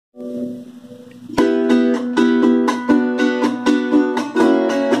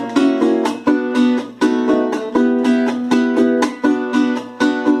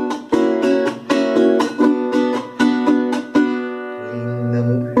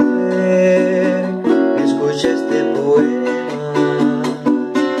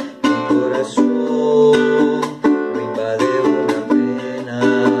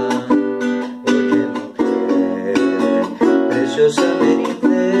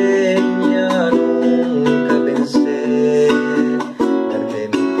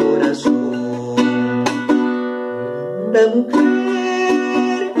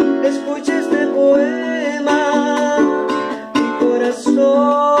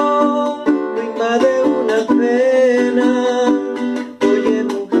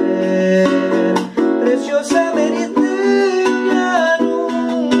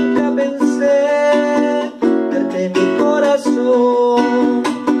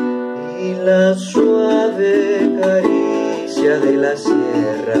La suave caricia de la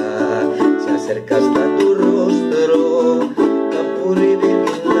sierra se acerca hasta tu rostro, tan puro y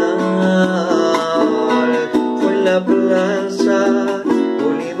virginal. Fue en la plaza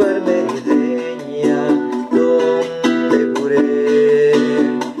Bolívar Merideña donde juré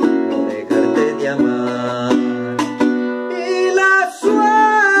no dejarte de amar. Y la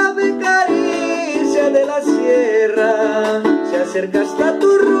suave caricia de la sierra se acerca hasta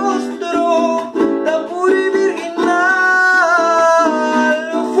tu rostro, tan puro y virginal.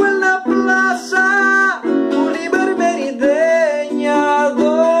 Fue en la plaza Bolívar Merideña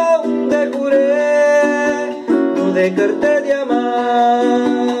donde juré no dejarte de